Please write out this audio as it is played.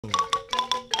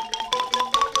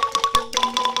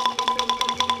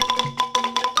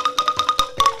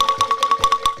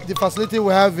The facility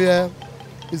we have here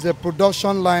is a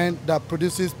production line that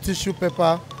produces tissue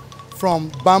paper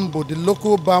from bamboo, the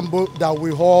local bamboo that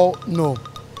we all know.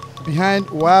 Behind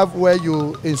we have where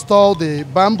you install the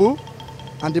bamboo,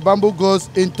 and the bamboo goes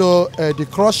into the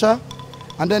crusher,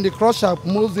 and then the crusher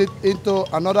moves it into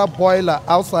another boiler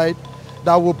outside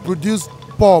that will produce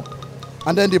pulp,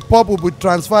 and then the pulp will be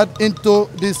transferred into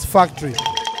this factory.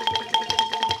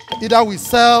 Either we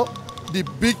sell the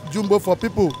big jumbo for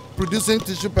people producing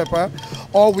tissue paper,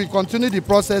 or we continue the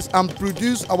process and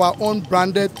produce our own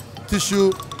branded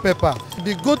tissue paper.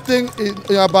 The good thing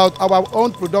about our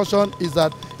own production is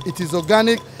that it is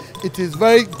organic, it is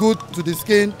very good to the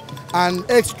skin, and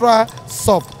extra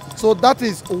soft. So that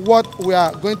is what we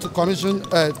are going to commission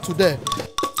today.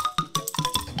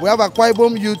 We have Akwa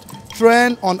Ibom youth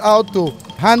trained on how to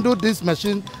handle this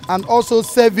machine and also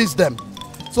service them.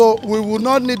 So we will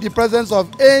not need the presence of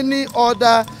any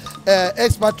other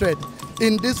expatriate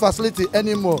in this facility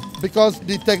anymore, because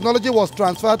the technology was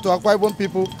transferred to Akwa Ibom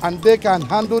people, and they can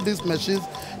handle these machines,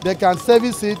 they can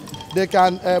service it, they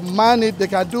can man it, they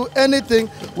can do anything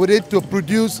with it to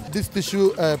produce this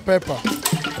tissue paper.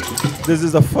 This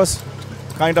is the first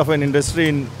kind of an industry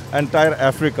in entire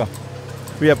Africa.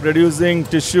 We are producing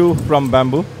tissue from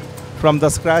bamboo. From the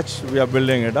scratch, we are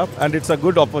building it up, and it's a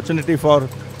good opportunity for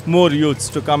more youths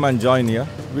to come and join here.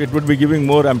 It would be giving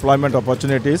more employment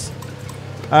opportunities,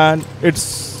 and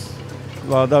it's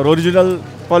the original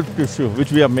pulp tissue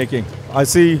which we are making. I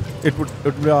see it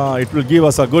will give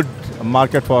us a good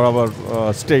market for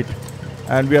our state,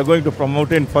 and we are going to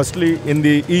promote it firstly in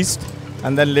the east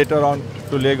and then later on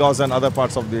to Lagos and other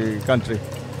parts of the country.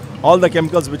 All the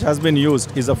chemicals which has been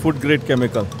used is a food grade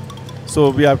chemical,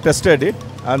 so we have tested it,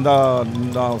 and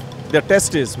the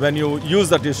test is when you use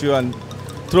the tissue and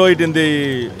throw it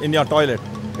in your toilet,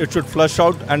 it should flush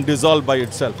out and dissolve by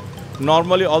itself.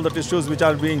 Normally all the tissues which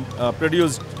are being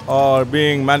produced or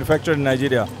being manufactured in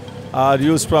Nigeria are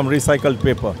used from recycled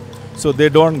paper, so they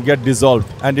don't get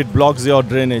dissolved and it blocks your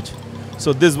drainage.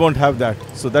 So this won't have that.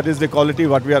 So that is the quality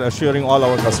what we are assuring all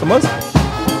our customers.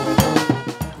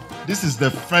 This is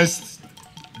the first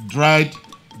dried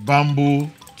bamboo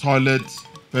toilet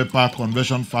paper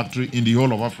conversion factory in the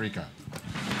whole of Africa.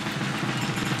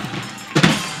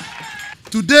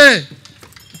 Today,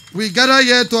 we gather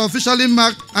here to officially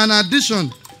mark an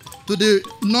addition to the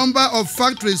number of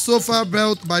factories so far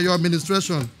built by your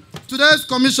administration. Today's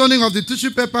commissioning of the tissue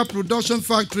paper production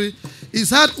factory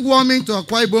is heartwarming to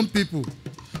Akwa Ibom people,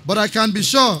 but I can be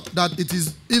sure that it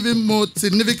is even more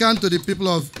significant to the people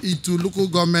of Itu local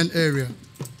government area.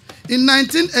 In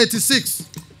 1986,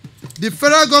 the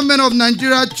federal government of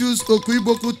Nigeria chose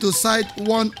Okuiboku to site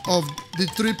one of the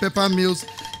 3 paper mills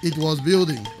it was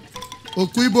building.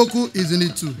 Okuiboku is in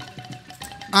Itu.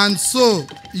 And so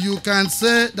you can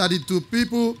say that Itu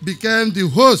people became the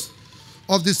host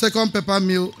of the second paper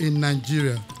mill in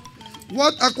Nigeria.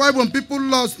 What Akwa Ibom people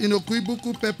lost in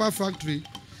Okuiboku paper factory,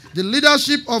 the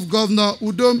leadership of Governor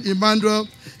Udom Emmanuel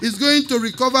is going to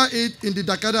recover it in the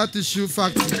Dakada tissue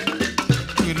factory.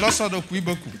 We lost out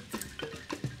Okuiboku.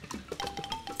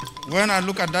 When I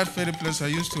look at that very place, I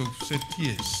used to shed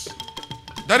tears.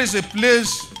 That is a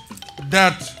place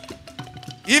that,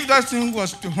 if that thing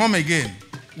was to home again,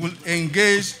 will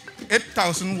engage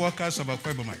 8,000 workers of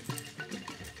Akwa Ibom.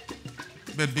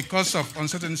 But because of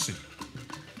uncertainty,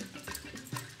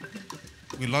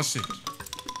 we lost it.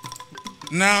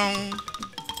 Now,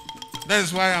 that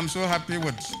is why I'm so happy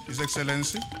with His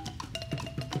Excellency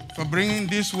for bringing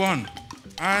this one.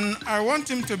 And I want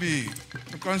him to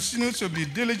continue to be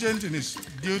diligent in his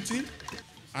duty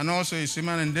and also his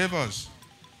human endeavors.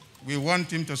 We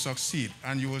want him to succeed,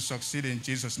 and you will succeed in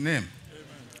Jesus' name.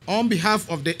 Amen. On behalf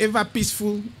of the ever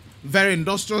peaceful, very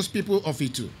industrious people of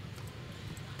Itu,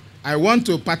 I want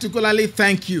to particularly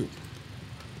thank you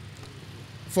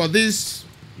for this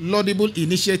laudable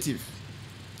initiative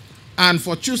and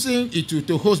for choosing Itu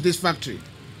to host this factory.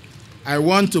 I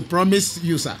want to promise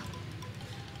you, sir,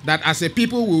 that as a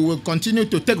people we will continue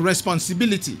to take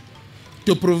responsibility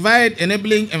to provide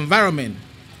enabling environment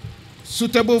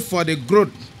suitable for the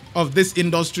growth of this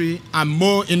industry and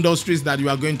more industries that you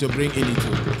are going to bring in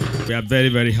Itu. We are very,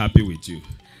 very happy with you.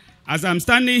 As I'm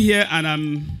standing here and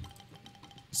I'm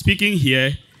speaking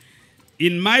here,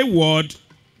 in my ward,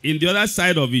 in the other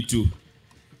side of Itu,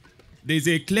 there's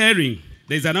a clearing.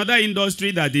 There's another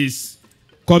industry that is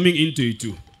coming into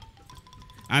Itu.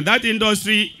 And that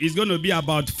industry is going to be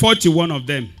about 41 of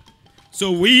them.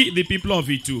 So we, the people of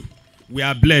Itu, we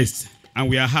are blessed and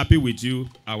we are happy with you,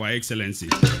 Our Excellency.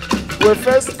 We're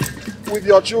first with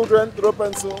your children through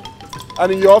pencil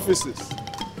and in your offices.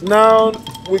 Now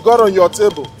we got on your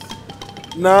table.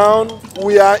 Now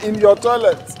we are in your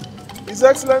toilet. His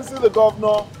Excellency the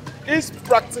Governor is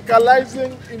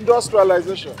practicalizing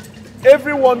industrialization.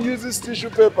 Everyone uses tissue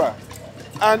paper.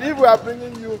 And if we are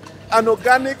bringing you an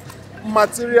organic,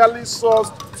 materially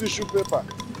sourced tissue paper,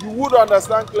 you would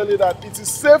understand clearly that it is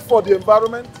safe for the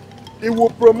environment. It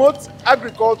will promote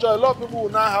agriculture. A lot of people will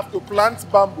now have to plant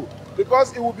bamboo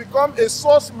because it will become a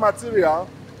source material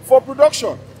for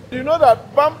production. You know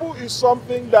that bamboo is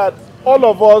something that all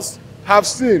of us have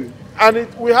seen, and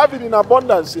we have it in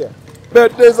abundance here.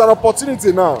 But there's an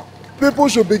opportunity now. People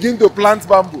should begin to plant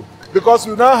bamboo because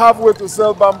you now have way to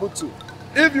sell bamboo too.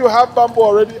 If you have bamboo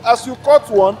already, as you cut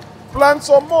one, plant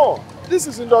some more. This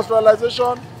is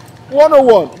industrialization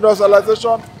 101,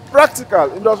 industrialization,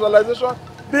 practical industrialization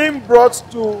being brought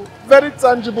to very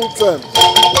tangible terms.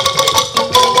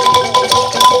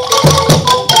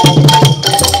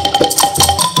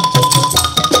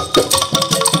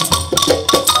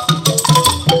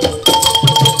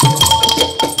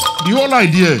 The whole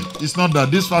idea is not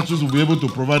that these factories will be able to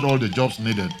provide all the jobs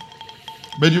needed.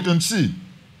 But you can see,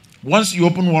 once you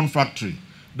open one factory,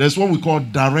 there's what we call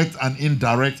direct and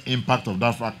indirect impact of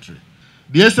that factory.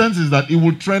 The essence is that it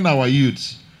will train our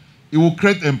youths. It will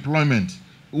create employment.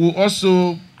 It will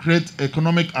also create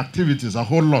economic activities, a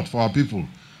whole lot for our people.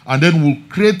 And then we'll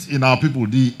create in our people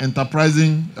the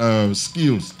enterprising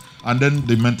skills and then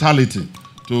the mentality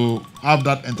to have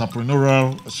that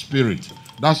entrepreneurial spirit.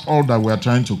 That's all that we are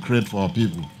trying to create for our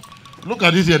people. Look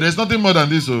at this here. There's nothing more than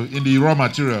this in the raw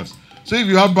materials. So if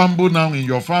you have bamboo now in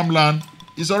your farmland,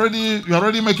 you're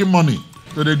already making money.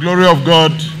 To the glory of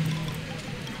God,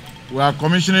 we are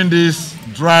commissioning this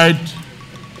dried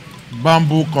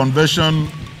bamboo conversion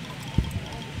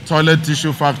toilet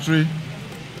tissue factory.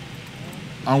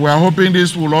 And we are hoping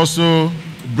this will also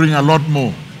bring a lot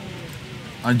more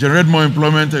and generate more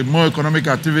employment and more economic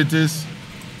activities.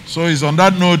 So it's on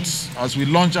that note, as we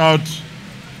launch out,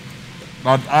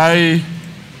 that I,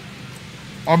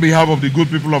 on behalf of the good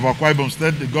people of Akwa Ibom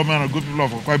State, the government and good people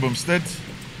of Akwa Ibom State,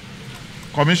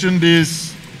 commission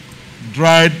this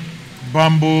dried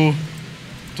bamboo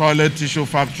toilet tissue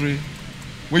factory,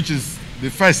 which is the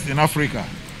first in Africa,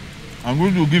 and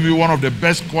we will give you one of the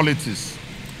best qualities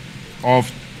of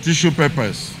tissue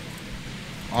papers.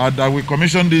 That we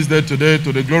commissioned this day today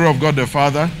to the glory of God the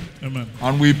Father. Amen.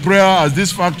 And we pray as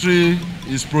this factory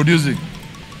is producing,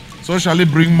 so shall it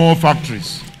bring more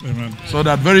factories. Amen. So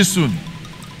that very soon,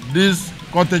 this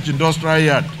cottage industrial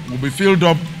yard will be filled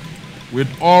up with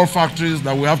all factories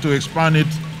that we have to expand it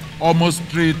almost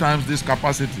 3 times this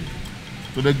capacity.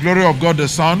 To the glory of God the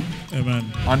Son,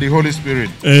 Amen, and the Holy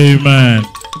Spirit. Amen.